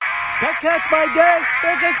Pet cats by day,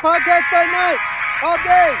 they're just podcasts by night, all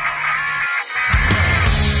day.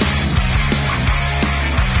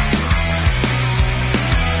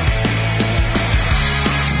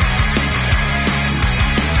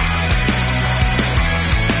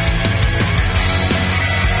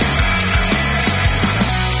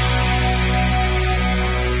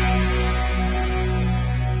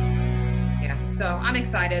 So I'm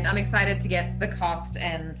excited. I'm excited to get the cost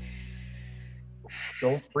and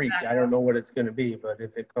don't freak. I don't know what it's going to be, but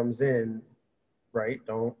if it comes in, right,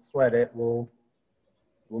 don't sweat it. We'll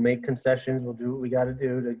make concessions. We'll do what we got to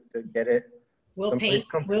do to get it. We'll paint.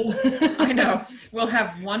 I know. We'll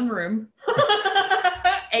have one room.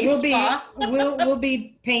 We'll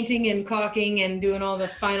be painting and caulking and doing all the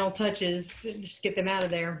final touches. Just get them out of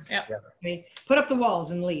there. Yeah. I mean, put up the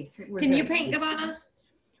walls and leave. Can you paint, Gabbana?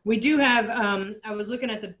 We do have, I was looking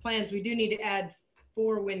at the plans, we do need to add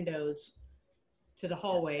 4 windows to the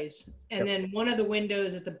hallways. And then one of the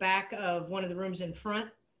windows at the back of one of the rooms in front.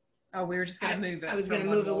 Oh, we were just going to move it. I was going to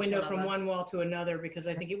move a window from one wall to another because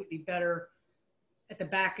I think it would be better at the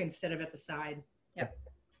back instead of at the side. Yep.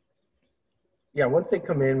 Yeah, once they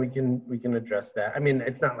come in, we can address that. I mean,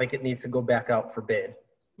 it's not like it needs to go back out for bid.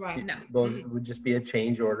 Right. No. Those would just be a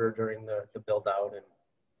change order during the build out and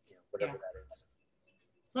whatever that is.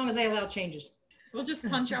 As long as they allow changes. We'll just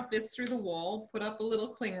punch off this through the wall, put up a little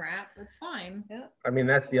cling wrap. That's fine. Yeah. I mean,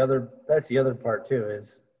 that's the other part too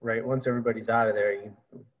is, right, once everybody's out of there, you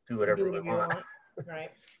do whatever you want.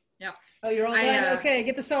 Right. Yep. Oh, you're all done? Okay,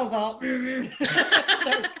 get the cells out.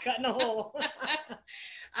 Start cutting a hole.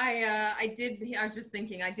 I was just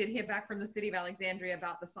thinking, I did hear back from the city of Alexandria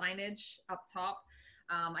about the signage up top.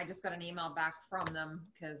 I just got an email back from them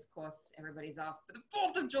because, of course, everybody's off for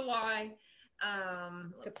the 4th of July.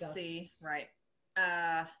 Let's see. Right.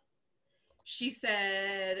 She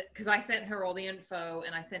said, because I sent her all the info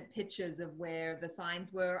and I sent pictures of where the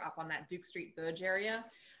signs were up on that Duke Street Verge area.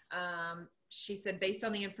 She said, based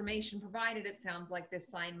on the information provided, it sounds like this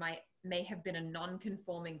sign may have been a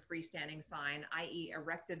non-conforming freestanding sign, i.e.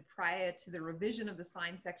 erected prior to the revision of the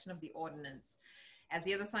sign section of the ordinance, as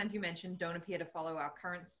the other signs you mentioned don't appear to follow our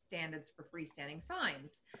current standards for freestanding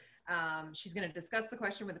signs. She's going to discuss the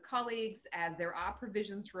question with the colleagues as there are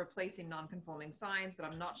provisions for replacing non-conforming signs, but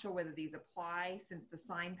I'm not sure whether these apply since the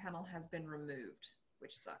sign panel has been removed,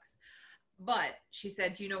 which sucks. But she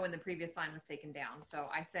said, do you know when the previous sign was taken down? So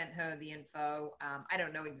I sent her the info. I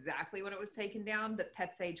don't know exactly when it was taken down, but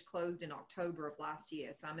Pet Sage closed in October of last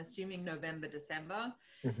year. So I'm assuming November, December.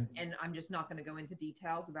 Mm-hmm. And I'm just not going to go into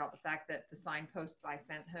details about the fact that the signposts I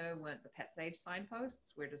sent her weren't the Pet Sage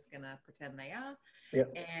signposts. We're just going to pretend they are.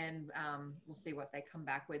 Yep. And we'll see what they come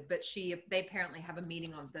back with. But they apparently have a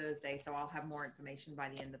meeting on Thursday, so I'll have more information by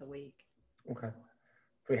the end of the week. Okay.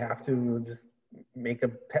 If we have to, we'll just make a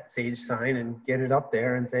Pet Sage sign and get it up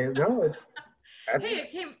there and say, no, it's...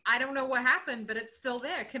 Hey, I don't know what happened, but it's still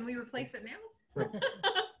there. Can we replace it now?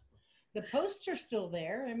 The posts are still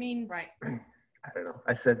there. I mean... Right. I don't know.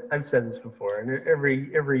 I've said this before, and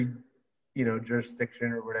every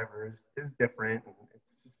jurisdiction or whatever is different. And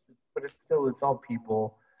but it's all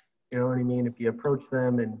people. You know what I mean? If you approach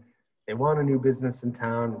them and they want a new business in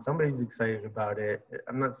town and somebody's excited about it,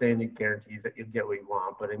 I'm not saying it guarantees that you'll get what you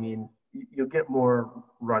want, but I mean, you'll get more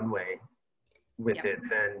runway with it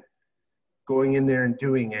than going in there and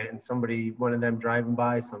doing it and one of them driving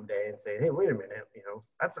by someday and saying, hey, wait a minute,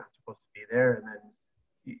 that's not supposed to be there.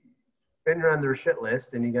 And then you're on their shit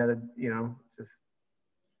list and you got to, it's just,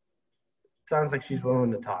 sounds like she's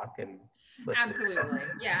willing to talk and listen. Absolutely.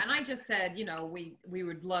 Yeah. And I just said, we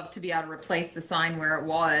would love to be able to replace the sign where it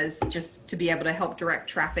was just to be able to help direct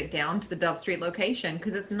traffic down to the Dove Street location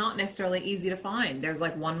because it's not necessarily easy to find. There's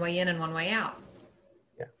like one way in and one way out.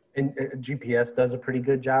 Yeah. And GPS does a pretty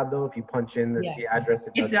good job though. If you punch in the address.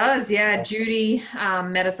 It does. Yeah. Judy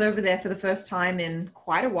met us over there for the first time in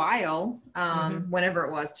quite a while. Whenever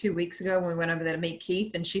it was 2 weeks ago when we went over there to meet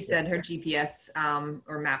Keith, and she said her GPS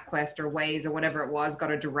or MapQuest or Waze or whatever it was got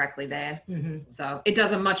her directly there. So it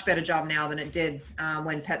does a much better job now than it did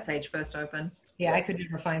when Pet Sage first opened. Yeah, I could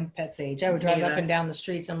never find Pet Sage. I would drive up and down the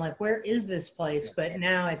streets. I'm like, where is this place? But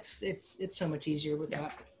now it's so much easier with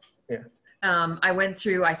that. Yeah.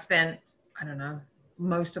 I spent, I don't know,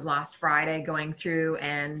 most of last Friday going through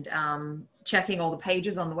and checking all the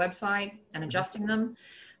pages on the website and adjusting them.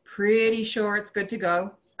 Pretty sure it's good to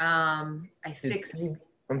go. I'm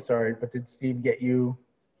sorry, but did Steve get you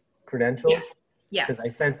credentials? Yes. Because I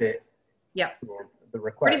sent it. Yep. The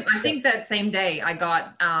request. I think that same day I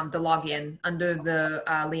got the login under the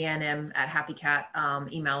Leanne M at Happy Cat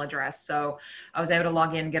email address. So I was able to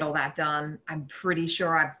log in, get all that done. I'm pretty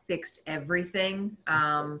sure I've fixed everything.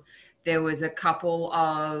 There was a couple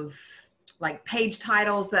of like page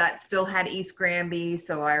titles that still had East Granby.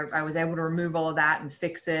 So I was able to remove all of that and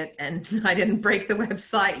fix it. And I didn't break the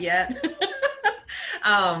website yet.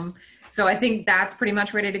 So I think that's pretty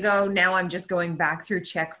much ready to go. Now I'm just going back through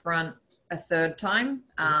Checkfront a third time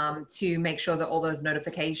to make sure that all those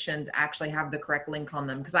notifications actually have the correct link on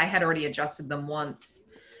them, because I had already adjusted them once.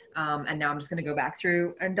 And now I'm just going to go back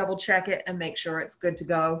through and double check it and make sure it's good to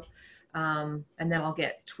go. And then I'll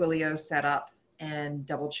get Twilio set up and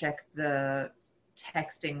double check the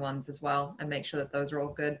texting ones as well and make sure that those are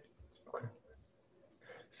all good. Okay.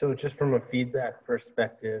 So just from a feedback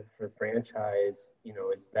perspective for franchise,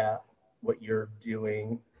 is that what you're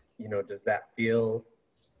doing? Does that feel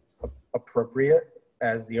appropriate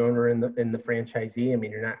as the owner and the franchisee? I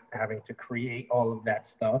mean, you're not having to create all of that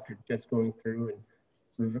stuff. You're just going through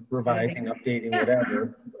and revising, updating,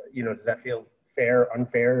 whatever. Does that feel fair,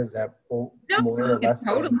 unfair? Is that more or less?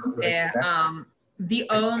 Totally fair. The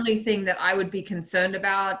only thing that I would be concerned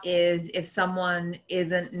about is if someone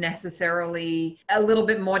isn't necessarily a little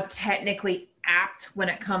bit more technically apt when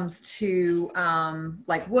it comes to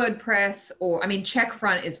like WordPress, or, I mean,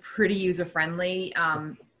 Checkfront is pretty user-friendly.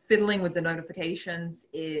 Fiddling with the notifications,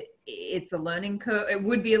 it's a learning curve. It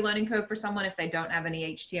would be a learning curve for someone if they don't have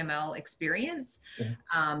any HTML experience.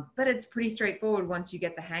 But it's pretty straightforward once you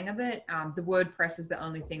get the hang of it. The WordPress is the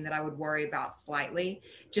only thing that I would worry about slightly,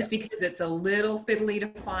 just because it's a little fiddly to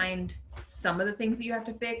find some of the things that you have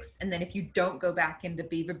to fix. And then if you don't go back into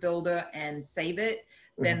Beaver Builder and save it,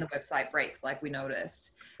 then the website breaks, like we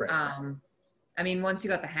noticed. Right. I mean, once you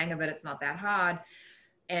got the hang of it, it's not that hard.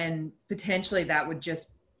 And potentially that would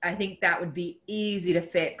I think that would be easy to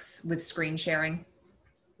fix with screen sharing.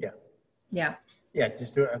 Yeah.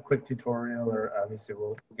 Just do a quick tutorial, or obviously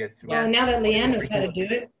we'll get to it. Well, now that Leanne knows how to do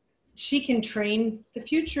it, she can train the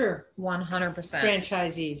future 100%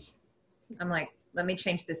 franchisees. I'm like, let me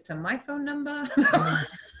change this to my phone number.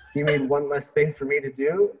 You mean one less thing for me to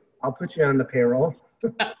do? I'll put you on the payroll.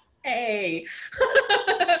 Hey.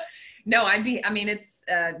 No, it's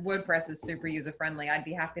WordPress is super user friendly. I'd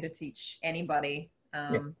be happy to teach anybody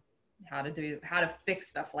how to fix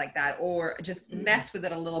stuff like that, or just mess with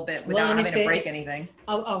it a little bit without having to break anything.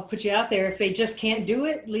 I'll put you out there. If they just can't do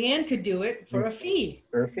it, Leanne could do it for a fee.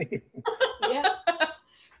 For a fee. Yeah.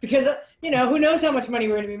 Because, who knows how much money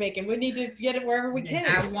we're going to be making. We need to get it wherever we can.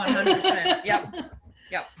 100%. Yep.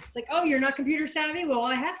 It's like, oh, you're not computer savvy? Well,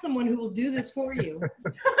 I have someone who will do this for you.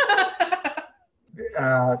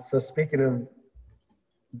 So speaking of,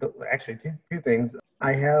 actually two things.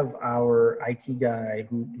 I have our IT guy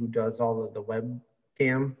who does all of the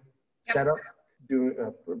webcam setup,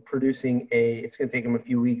 producing it's going to take him a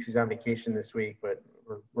few weeks. He's on vacation this week, but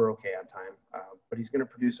we're okay on time. But he's going to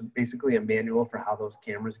produce basically a manual for how those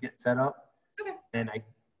cameras get set up. Okay. And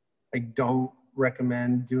I don't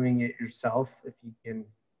recommend doing it yourself if you can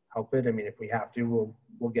help it. I mean, if we have to,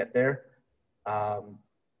 we'll get there.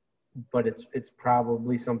 But it's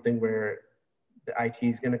probably something where the IT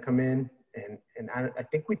is going to come in. And I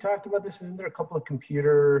think we talked about this. Isn't there a couple of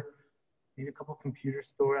computer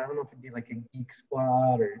store? I don't know if it'd be like a Geek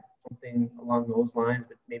Squad or something along those lines,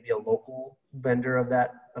 but maybe a local vendor of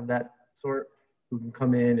that sort who can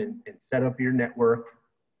come in and set up your network,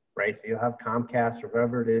 right? So you'll have Comcast or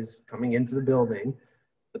whoever it is coming into the building,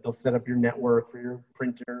 but they'll set up your network for your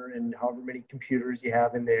printer and however many computers you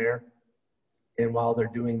have in there. And while they're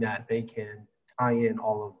doing that, they can tie in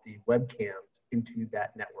all of the webcams into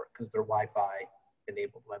that network because they're Wi-Fi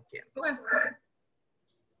enabled webcams. Okay.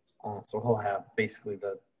 So he'll have basically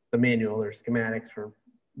the manual or schematics for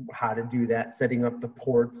how to do that, setting up the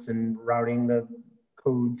ports and routing the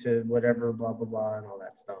code to whatever, blah, blah, blah, and all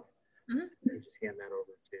that stuff. And just hand that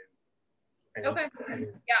over to. Okay.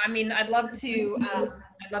 Yeah, I mean, I'd love to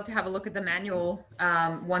have a look at the manual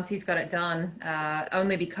once he's got it done,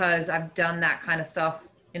 only because I've done that kind of stuff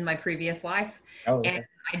in my previous life. Oh, okay.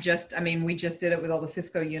 And we just did it with all the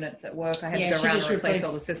Cisco units at work. I had to go around and replace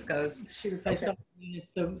all the Ciscos. She replaced all the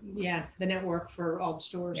units, the network for all the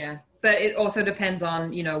stores. Yeah, but it also depends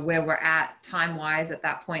on, where we're at time-wise at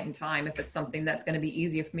that point in time. If it's something that's going to be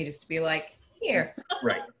easier for me just to be like, here.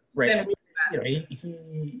 Right. Then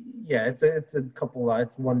it's a couple,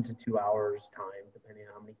 it's 1 to 2 hours time, depending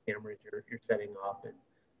on how many cameras you're setting up.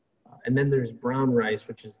 And then there's Brown Rice,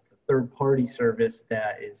 which is the third-party service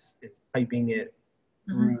that is piping it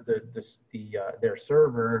through their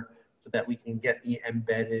server so that we can get the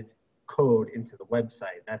embedded code into the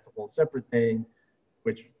website. That's a whole separate thing,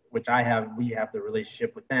 which we have the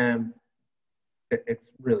relationship with them.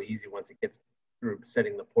 It's really easy once it gets through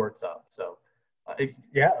setting the ports up. So I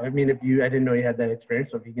didn't know you had that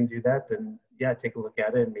experience. So if you can do that, then take a look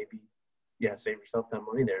at it and maybe save yourself that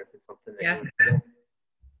money there if it's something that Yeah. you would do.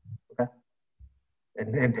 Okay.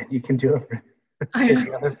 And then you can do it for I know.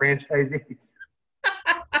 the other franchisees.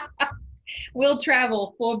 We'll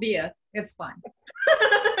travel for beer. It's fine.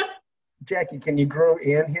 Jackie, can you grow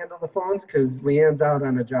and handle the phones? Because Leanne's out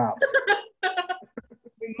on a job.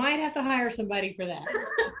 We might have to hire somebody for that,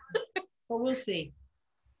 but we'll see.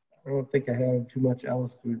 I don't think I have too much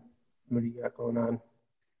else. What do you got going on?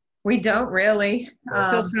 We don't really.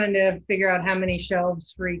 Still trying to figure out how many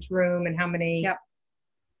shelves for each room and how many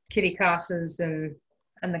kitty casas and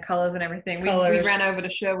the colors and everything. We ran over to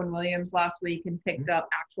Sherwin-Williams last week and picked up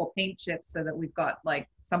actual paint chips so that we've got like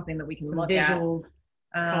something that we can some look visual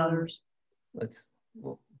at. colors. Do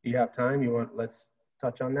you have time? Let's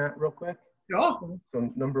touch on that real quick. Sure.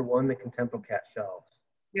 So number one, the Contempo Cat shelves.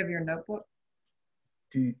 You have your notebook?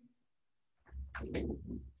 Do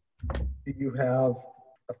you have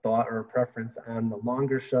a thought or a preference on the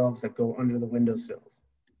longer shelves that go under the windowsills?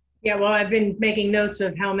 Yeah, well, I've been making notes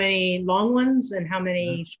of how many long ones and how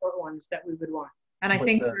many short ones that we would want. And I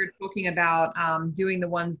think we're talking about doing the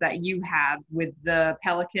ones that you have with the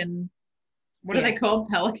pelican. What are they called?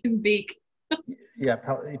 Pelican beak. Yeah,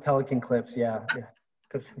 pelican clips. Yeah.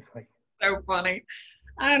 Because it's like So funny.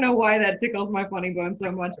 I don't know why that tickles my funny bone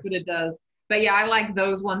so much, but it does. But yeah, I like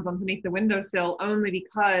those ones underneath the windowsill only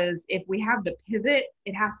because if we have the pivot,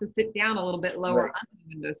 it has to sit down a little bit lower under the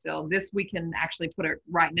windowsill. This we can actually put it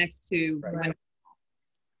right next to the window.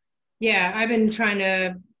 Yeah, I've been trying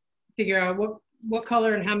to figure out what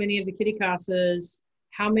color and how many of the kitty casas,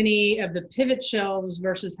 how many of the pivot shelves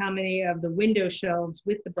versus how many of the window shelves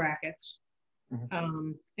with the brackets.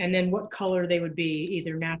 Mm-hmm. And then what color they would be,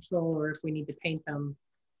 either natural or if we need to paint them,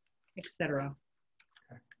 etc.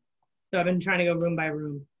 So I've been trying to go room by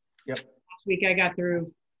room. Yep. Last week I got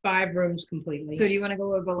through 5 rooms completely. So do you want to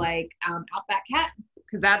go over like Outback Cat?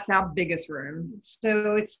 Because that's our biggest room.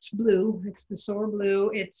 So it's blue. It's the Soar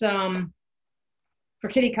blue. It's for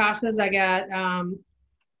kitty casas. I got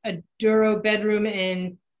a Duro bedroom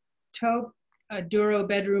in taupe, a Duro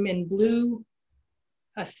bedroom in blue,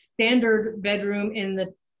 a standard bedroom in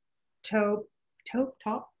the taupe,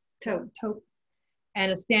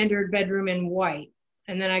 and a standard bedroom in white.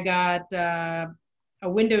 And then I got a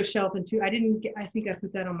window shelf and 2. I think I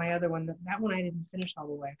put that on my other one. That one I didn't finish all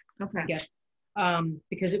the way. Okay. I guess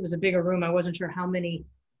because it was a bigger room. I wasn't sure how many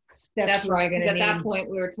steps. That's right. Because at that point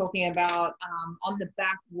we were talking about on the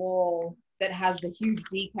back wall that has the huge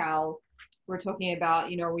decal. We're talking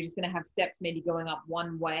about, are we just going to have steps maybe going up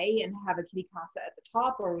one way and have a kitty casa at the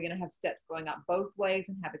top, or are we going to have steps going up both ways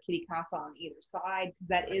and have a kitty casa on either side? Because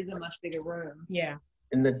that is a much bigger room. Yeah.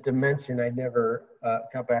 In the dimension, I never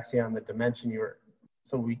got back to you on the dimension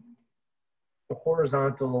the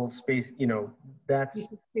horizontal space, that's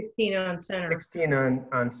 16 on center. 16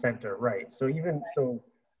 on center, right? So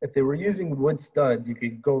if they were using wood studs, you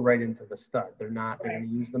could go right into the stud. They're not. They're going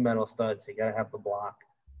to use the metal studs. So you got to have the block.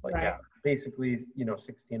 But yeah, basically,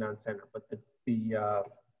 16 on center. But the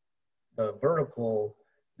vertical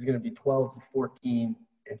is going to be 12 to 14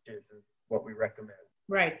 inches is what we recommend.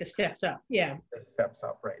 Right, the steps up. Yeah. The steps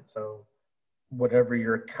up, right? So whatever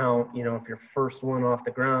your count, if your first one off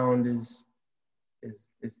the ground is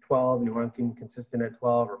 12 and you want to keep them consistent at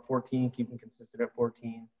 12, or 14, keep them consistent at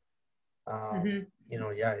 14. You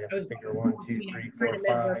have to figure 1, 2, 3, 4,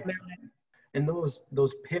 5. And those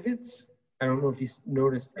pivots, I don't know if you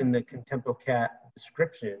noticed in the Contempo Cat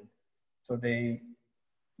description, so they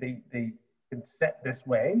can set this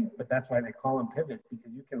way, but that's why they call them pivots,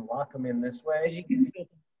 because you can lock them in this way.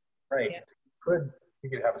 Right. Yeah. So you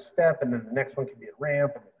could have a step, and then the next one could be a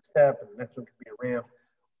ramp, and then a step, and the next one could be a ramp.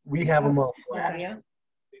 We have them all flat,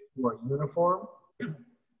 more uniform.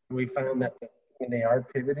 We found that when they are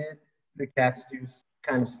pivoted, the cats do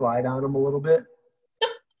kind of slide on them a little bit.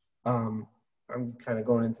 I'm kind of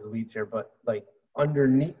going into the weeds here, but like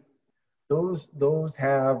underneath those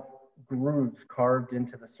have grooves carved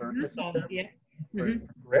into the surface of them for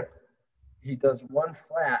grip. He does one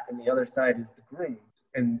flat and the other side is the grooves.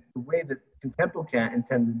 And the way that Contempo Cat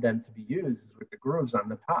intended them to be used is with the grooves on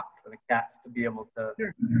the top for the cats to be able to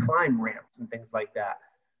climb ramps and things like that.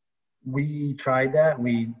 We tried that.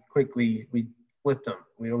 We flipped them.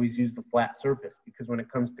 We always use the flat surface because when it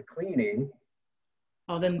comes to cleaning,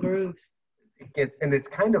 all them grooves. It's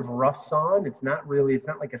kind of rough sawn. It's not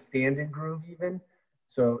like a sanded groove even.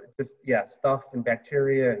 So stuff and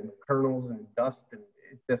bacteria and kernels and dust, and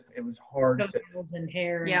it was hard and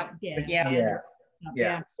hair.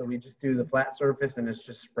 Yeah. So we just do the flat surface and it's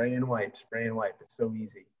just spray and wipe. It's so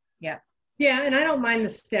easy. Yeah. Yeah, and I don't mind the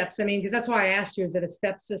steps. I mean, because that's why I asked you, is it a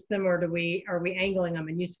step system or are we angling them?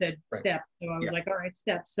 And you said steps. So I was like, all right,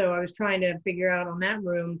 steps. So I was trying to figure out on that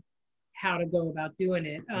room how to go about doing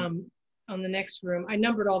it. On the next room, I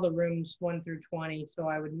numbered all the rooms 1 through 20, so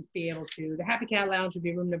I would be able to. The Happy Cat Lounge would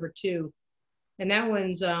be room number 2. And that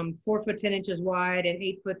one's 4 foot 10 inches wide and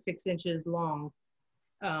 8 foot 6 inches long.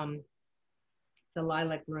 It's a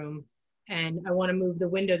lilac room. And I want to move the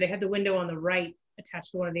window. They had the window on the right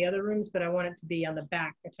attached to one of the other rooms, but I want it to be on the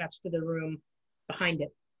back attached to the room behind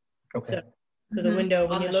it. Okay. So the window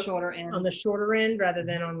when on you the look shorter end. on the shorter end rather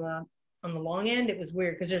than on the long end, it was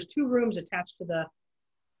weird because there's 2 rooms attached to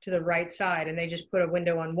the right side, and they just put a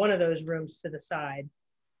window on one of those rooms to the side.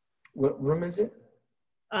 What room is it?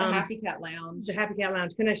 The Happy Cat Lounge. The Happy Cat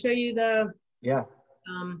Lounge. Can I show you the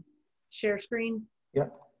share screen? Yeah.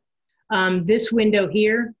 This window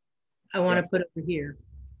here, I want to put over here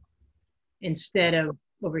instead of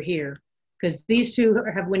over here, because these 2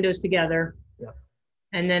 have windows together. Yeah.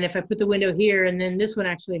 And then if I put the window here, and then this one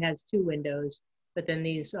actually has 2 windows, but then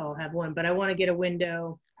these all have 1. But I want to get a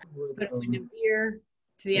window, put a window here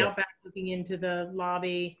to the outback looking into the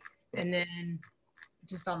lobby, and then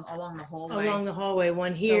just along the hallway. Along the hallway,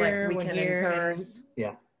 one here, so like one here,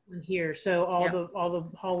 yeah, one here. So all the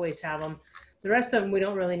hallways have them. The rest of them we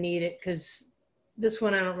don't really need it because this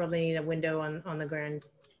one I don't really need a window on the Grand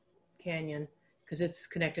Canyon because it's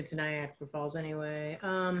connected to Niagara Falls anyway.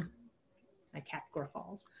 Niagara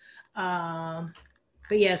Falls.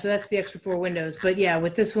 But yeah, so that's the extra 4 windows. But yeah,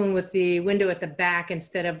 with this one, with the window at the back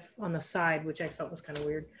instead of on the side, which I felt was kind of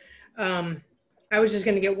weird. I was just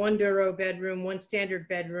going to get 1 Duro bedroom, 1 standard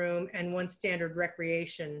bedroom, and 1 standard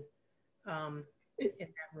recreation in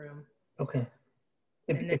that room. Okay.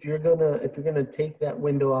 If you're gonna take that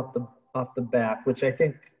window off the back, which I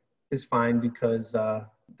think is fine because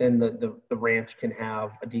then the ranch can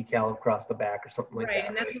have a decal across the back or something like that. Right,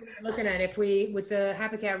 and that's what we're looking at. If we, with the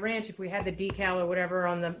Happy Cat Ranch, if we had the decal or whatever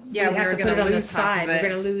on the, we have to put it on the side. We're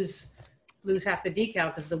going to lose half the decal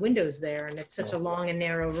because the window's there, and it's such a long and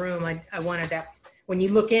narrow room. I wanted that. When you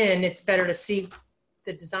look in, it's better to see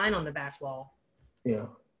the design on the back wall. Yeah.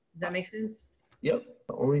 Does that make sense? Yep.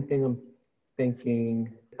 The only thing I'm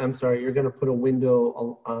thinking, I'm sorry, you're going to put a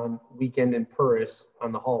window on Weekend in Paris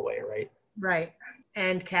on the hallway, right? Right.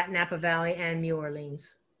 And Napa Valley and New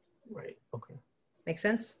Orleans. Right. Okay. Make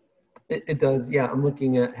sense? It does. Yeah. I'm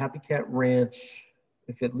looking at Happy Cat Ranch.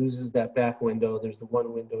 If it loses that back window, there's the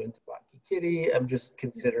 1 window into Wacky Kitty. I'm just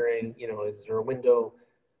considering, is there a window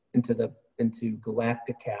into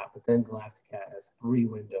Galactic Cat, but then Galactic Cat has 3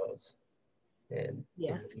 windows. And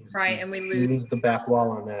right, and we lose the back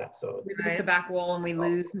wall on that. So we lose the back wall and we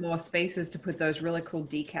lose more spaces to put those really cool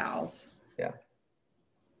decals. Yeah.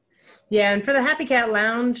 Yeah, and for the Happy Cat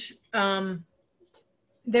Lounge,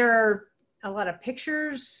 there are a lot of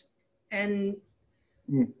pictures and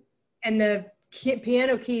the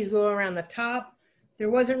piano keys go around the top. There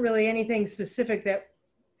wasn't really anything specific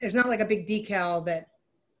there's not like a big decal that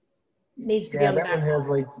needs to be on the back. That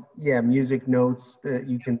one has music notes that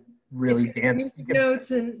you can really dance.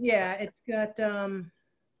 Notes and it's got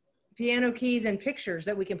piano keys and pictures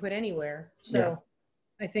that we can put anywhere. So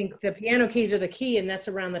I think the piano keys are the key, and that's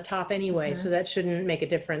around the top anyway. So that shouldn't make a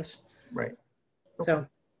difference. Right. Okay. So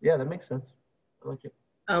yeah, that makes sense. I like it.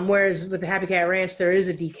 Whereas with the Happy Cat Ranch, there is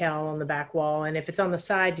a decal on the back wall, and if it's on the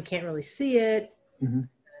side, you can't really see it. Kind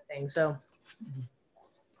of thing. So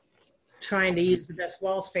trying to use the best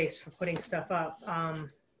wall space for putting stuff up.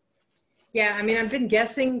 Yeah, I mean, I've been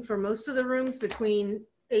guessing for most of the rooms between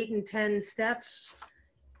 8 and 10 steps,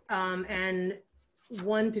 and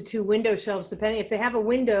 1 to 2 window shelves, depending. If they have a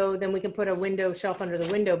window, then we can put a window shelf under the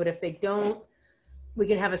window. But if they don't, we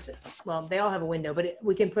can have they all have a window, but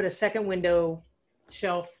we can put a second window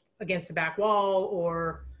shelf against the back wall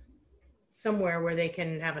or somewhere where they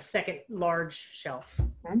can have a second large shelf.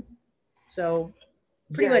 So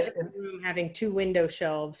pretty much every room having 2 window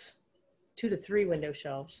shelves, 2 to 3 window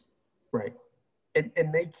shelves. Right.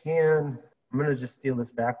 And they can, I'm going to just steal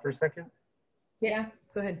this back for a second. Yeah,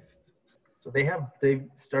 go ahead. So they've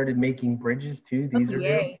started making bridges too. These are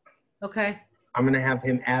new. Okay. I'm going to have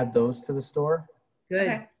him add those to the store.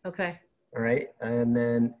 Good. Okay. All right. And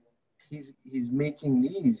then he's making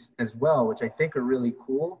these as well, which I think are really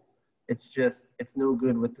cool. It's no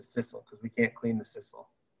good with the sisal because we can't clean the sisal.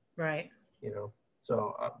 Right.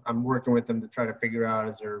 So I'm working with them to try to figure out,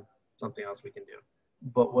 is there something else we can do?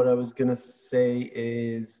 But what I was going to say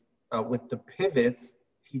is with the pivots,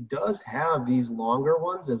 he does have these longer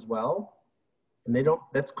ones as well. And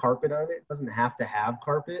that's carpet on it. It doesn't have to have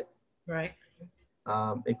carpet. Right.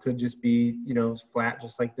 It could just be, flat,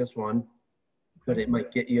 just like this one, but it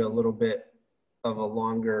might get you a little bit of a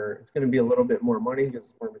longer, it's going to be a little bit more money because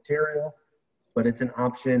it's more material, but it's an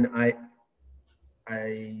option. I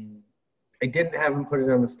didn't have them put it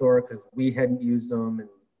on the store because we hadn't used them, and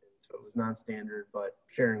so it was non-standard, but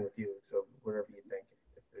sharing with you. So whatever you think,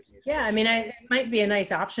 if there's use. Yeah, I mean, it might be a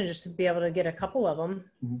nice option just to be able to get a couple of them.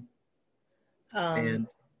 And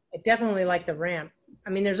I definitely like the ramp. I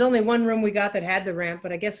mean, there's only one room we got that had the ramp,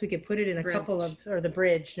 but I guess we could put it in a couple of, or the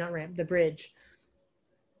bridge, not ramp, the bridge.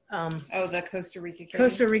 Oh, the Costa Rica kitty.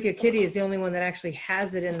 Costa Rica kitty is the only one that actually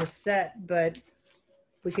has it in the set, but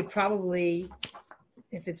we could probably,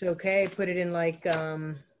 if it's okay, put it in like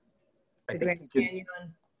the Grand Canyon.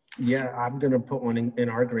 Yeah, I'm gonna put one in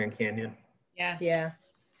our Grand Canyon. Yeah. Yeah.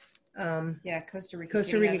 Yeah, Costa Rica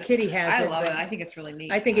Kitty has it. I love it. I think it's really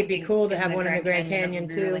neat. I think it'd be cool to have one in the Grand Canyon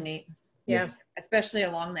too. Really neat. Yeah. Especially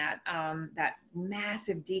along that that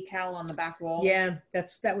massive decal on the back wall. Yeah,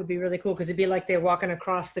 that would be really cool because it'd be like they're walking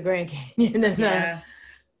across the Grand Canyon. And,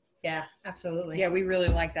 yeah, absolutely. Yeah, we really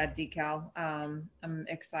like that decal. I'm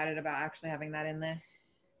excited about actually having that in there.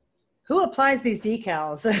 Who applies these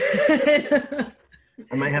decals?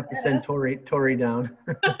 I might have to send Tori down.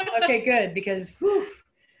 Okay, good, because whew,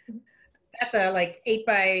 that's a like 8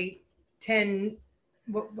 by 10.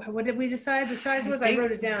 What did we decide the size was? I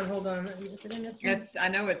wrote it down. Hold on. Is it in this one? I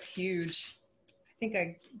know it's huge. I think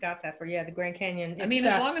I got that for the Grand Canyon. I mean,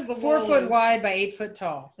 as long as the 4 wall foot is wide by 8 foot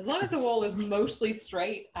tall. As long as the wall is mostly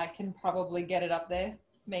straight, I can probably get it up there,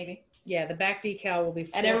 maybe. Yeah, the back decal will be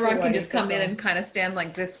 4 and everyone foot can wide, just come in and kind of stand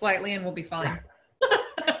like this slightly, and we'll be fine.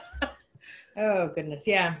 Oh goodness,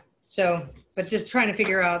 yeah. So, but just trying to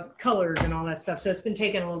figure out colors and all that stuff. So it's been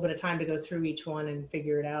taking a little bit of time to go through each one and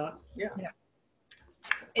figure it out. Yeah.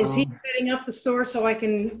 Is he setting up the store so I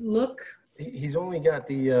can look? He's only got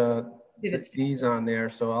these on there,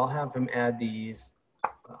 so I'll have him add these.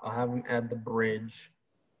 I'll have him add the bridge.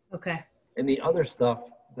 Okay. And the other stuff,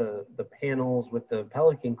 the panels with the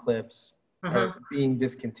pelican clips are being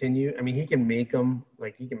discontinued. I mean, he can make them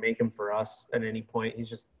for us at any point.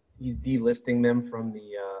 He's delisting them from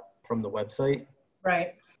the website.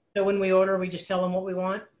 Right. So when we order, we just tell them what we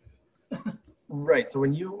want. Right. So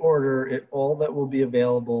when you order it, all that will be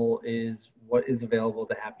available is what is available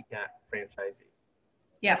to Happy Cat franchisees.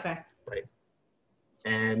 Yeah. Okay. Right.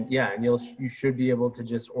 And and you should be able to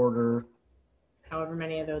just order however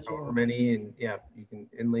many of those. However many, and you can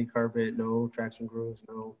inlay carpet, no traction grooves,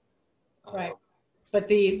 no. Right. But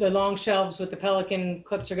the long shelves with the pelican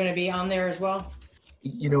clips are going to be on there as well.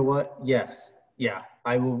 You know what? Yes. Yeah.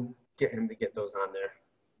 I will get him to get those on there.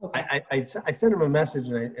 Okay. I sent him a message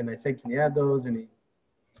and I said, can you add those? And he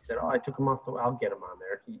said, oh, I took them off. I'll get them on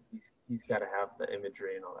there. He's got to have the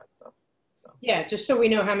imagery and all that stuff. So. Yeah, just so we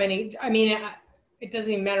know how many. I mean, it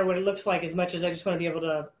doesn't even matter what it looks like as much as I just want to be able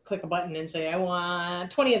to click a button and say, I want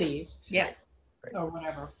 20 of these. Yeah. Right. Or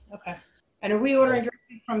whatever. Okay. And are we ordering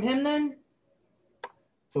directly from him then?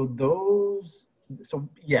 So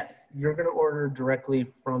yes, you're going to order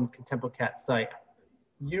directly from Contempo Cat's site.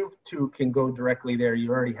 You too can go directly there.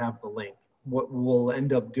 You already have the link. What we'll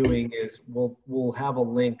end up doing is we'll have a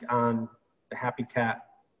link on the Happy Cat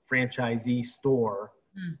franchisee store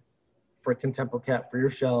for Contempo Cat for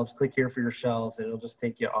your shelves. Click here for your shelves, and it'll just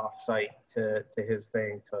take you off site to his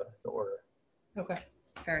thing to order. Okay.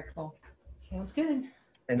 Very cool. Sounds good.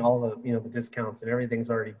 And all the the discounts and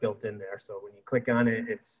everything's already built in there. So when you click on it,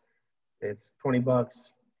 it's $20,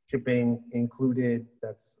 shipping included.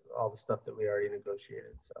 That's all the stuff that we already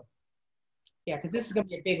negotiated. So yeah, because this is going to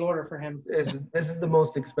be a big order for him. This is the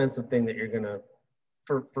most expensive thing that you're gonna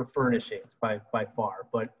for furnishings by far,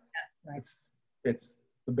 but it's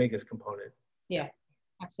the biggest component. Yeah,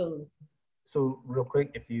 absolutely. So real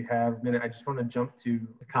quick, if you have a minute, I just want to jump to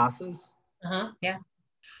the casas. Yeah.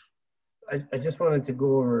 I just wanted to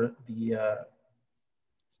go over the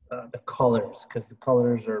colors because the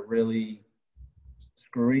colors are really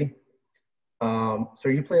screwy. So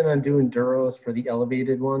are you planning on doing Duros for the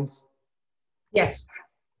elevated ones? Yes.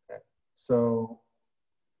 Okay. So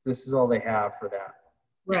this is all they have for that.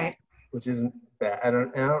 Right. Which isn't bad. I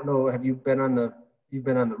don't know. Have you been on the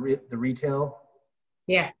retail?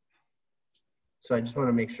 Yeah. So I just want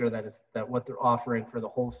to make sure that what they're offering for the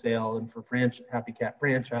wholesale and for Happy Cat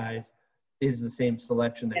franchise is the same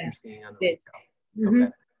selection that you're seeing on the retail.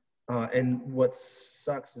 Okay. And what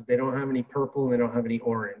sucks is they don't have any purple and they don't have any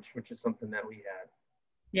orange, which is something that we had.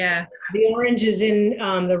 Yeah. The orange is in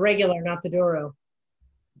the regular, not the Duro.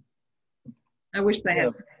 I wish they had.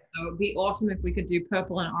 It would be awesome if we could do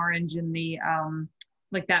purple and orange in the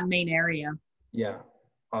like that main area. Yeah.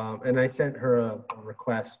 And I sent her a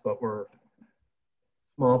request, but we're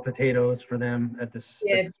small potatoes for them at this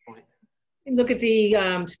point. Look at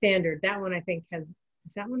the standard. That one I think has,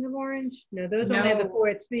 does that one have orange? No, those only have the No, 4.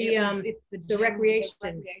 It's the it's the the gym, recreation.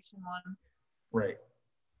 one. Right.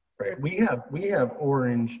 Right. We have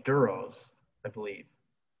orange Duros, I believe,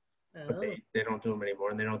 but they don't do them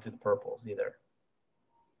anymore, and they don't do the purples either.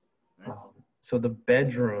 So the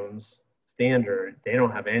bedrooms standard, they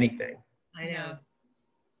don't have anything. I know.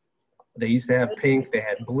 They used to have pink. They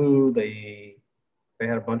had blue. They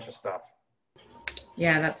had a bunch of stuff.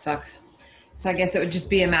 Yeah, that sucks. So I guess it would just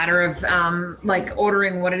be a matter of like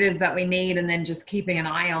ordering what it is that we need and then just keeping an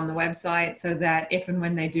eye on the website so that if and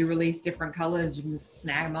when they do release different colors, you can just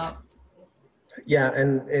snag them up. Yeah,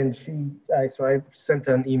 and so I sent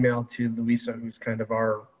an email to Louisa, who's kind of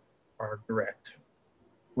our direct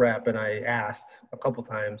rep, and I asked a couple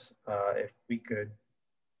times if we could,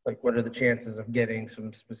 like, what are the chances of getting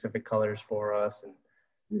some specific colors for us, and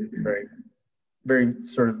it's very, very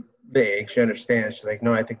sort of vague. She understands. She's like,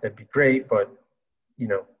 no, I think that'd be great, but you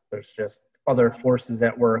know, there's just other forces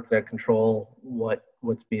at work that control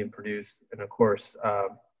what's being produced, and of course,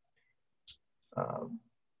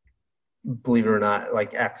 believe it or not,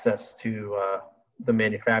 like access to the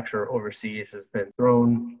manufacturer overseas has been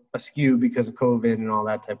thrown askew because of COVID and all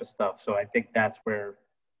that type of stuff. So I think that's where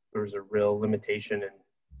there's a real limitation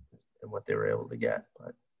in what they were able to get.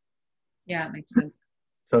 But yeah, it makes sense.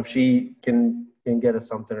 so if she can get us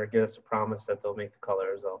something or get us a promise that they'll make the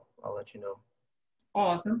colors, I'll let you know.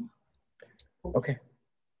 Awesome. Okay.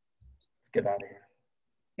 Let's get out of here.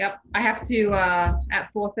 Yep. I have to, at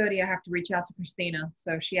 4:30, I have to reach out to Christina.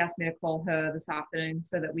 So she asked me to call her this afternoon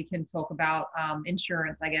so that we can talk about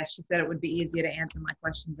insurance, I guess. She said it would be easier to answer my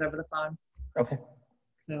questions over the phone. Okay.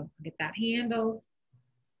 So I'll get that handled.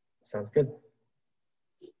 Sounds good.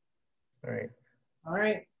 All right. All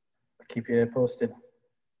right. I'll keep you posted.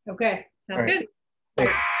 Okay. Sounds All right. good.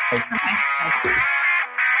 Thanks. Bye. Okay. Bye.